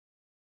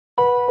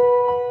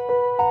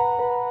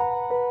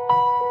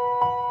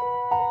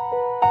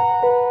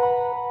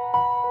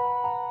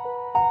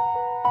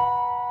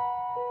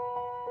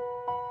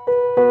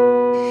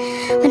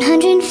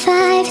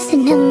5 is the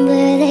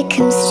number that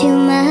comes to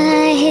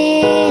my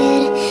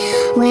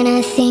head when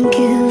I think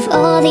of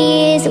all the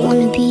years I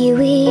wanna be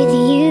with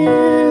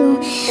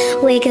you.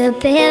 Wake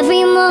up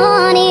every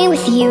morning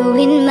with you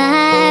in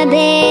my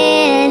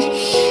bed.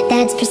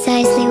 That's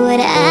precisely what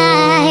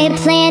I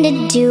plan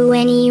to do.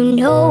 And you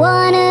know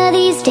one of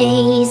these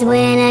days,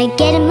 when I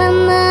get my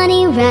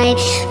money right,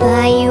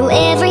 buy you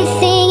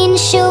everything and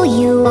show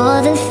you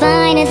all the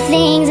finer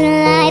things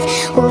in life.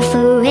 We'll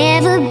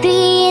forever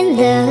be in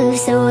love,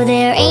 so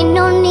there ain't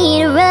no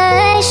need to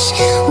rush.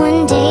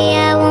 One day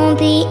I won't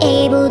be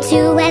able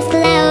to